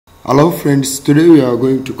Hello friends, today we are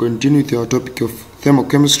going to continue with our topic of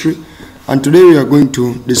thermochemistry, and today we are going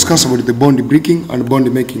to discuss about the bond breaking and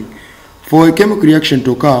bond making. For a chemical reaction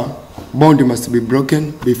to occur, bond must be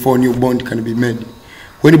broken before new bond can be made.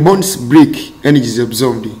 When bonds break, energy is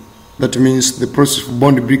absorbed. That means the process of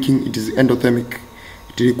bond breaking, it is endothermic.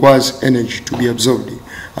 It requires energy to be absorbed.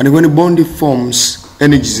 And when a bond forms,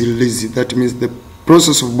 energy is released. That means the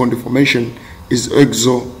process of bond formation is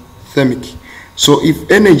exothermic. So if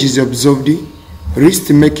energy is absorbed, risk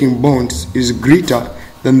making bonds is greater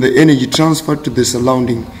than the energy transferred to the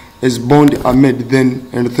surrounding. As bonds are made, then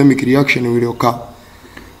endothermic reaction will occur.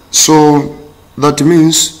 So that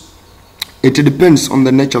means it depends on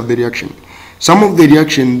the nature of the reaction. Some of the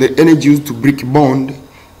reaction, the energy used to break bond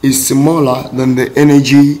is smaller than the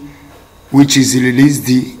energy which is released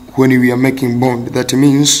when we are making bond. That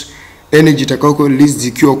means energy itakayoko released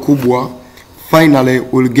ikiwa kubwa, finally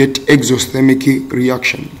we'll get exothermic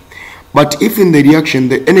reaction. But if in the reaction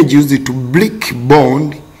the energy used to break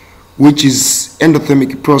bond, which is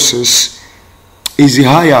endothermic process, is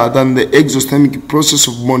higher than the exothermic process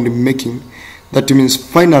of bond making, that means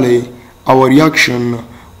finally our reaction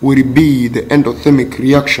will be the endothermic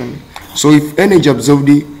reaction. So if energy absorbed,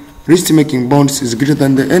 risk making bonds is greater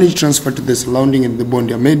than the energy transferred to the surrounding and the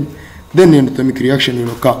bond are made, then the endothermic reaction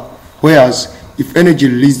will occur. Whereas if energy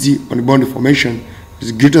released on bond formation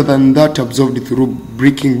is greater than that absorbed through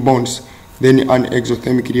breaking bonds, then an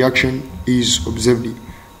exothermic reaction is observed.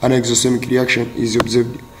 An exothermic reaction is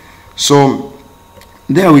observed. So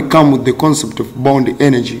there we come with the concept of bond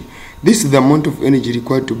energy. This is the amount of energy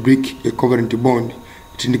required to break a covalent bond.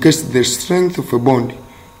 It indicates the strength of a bond.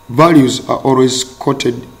 Values are always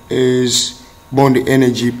quoted as bond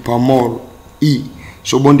energy per mole, E.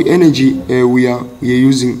 So bond energy, we are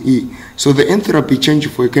using E. So the enthalpy change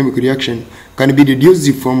for a chemical reaction can be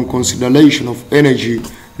reduced from consideration of energy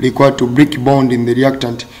required to break bond in the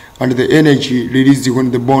reactant and the energy released when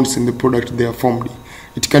the bonds in the product they are formed.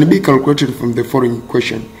 It can be calculated from the following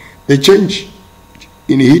equation. The change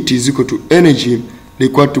in heat is equal to energy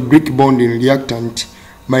required to break bond in reactant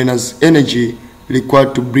minus energy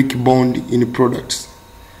required to break bond in products.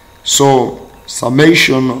 So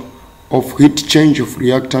summation of heat change of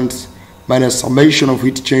reactants minus summation of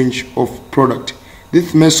heat change of product.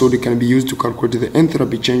 This method can be used to calculate the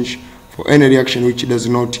enthalpy change for any reaction which does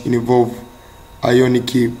not involve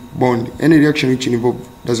ionic bond. Any reaction which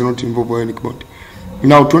does not involve ionic bond.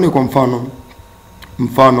 Now tuone kwa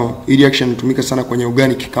mfano hii reaction inatumika sana kwenye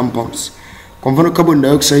organic compounds. Kwa mfano carbon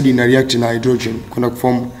dioxide ina react na hydrogen kwenda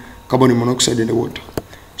kuform carbon monoxide in the water.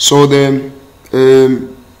 So the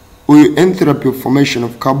enthalpy of formation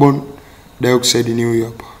of carbon dioxide ni huyu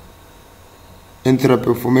hapa. Enthalpy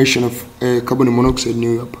of formation of carbon monoxide ni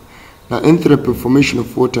huyu hapa. Na enthalpy of formation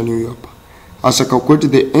of water ni huyu hapa. Asa calculate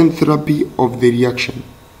the enthalpy of the reaction.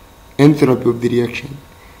 Enthalpy of the reaction.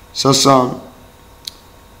 Sasa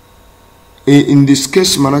in this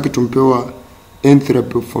case manake tumpewa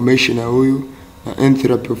enthalpy of formation ya huyu na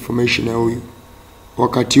enthalpy of formation ya huyu.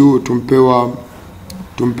 Wakati huo tumpewa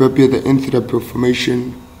pia the enthalpy of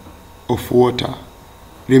formation of water.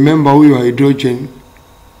 Remember huyu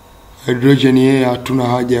hydrogen yeye hatuna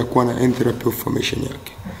haja ya kuwa na enthalpy of formation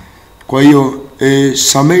yake. Kwa hiyo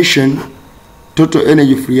summation total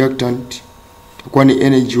energy of reactant itakuwa ni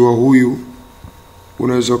energy wa huyu,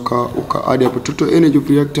 unaweza uka add hapo total energy of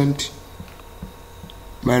reactant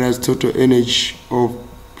minus total energy of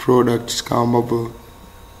products kama ambavyo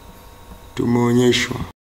tumeonyeshwa.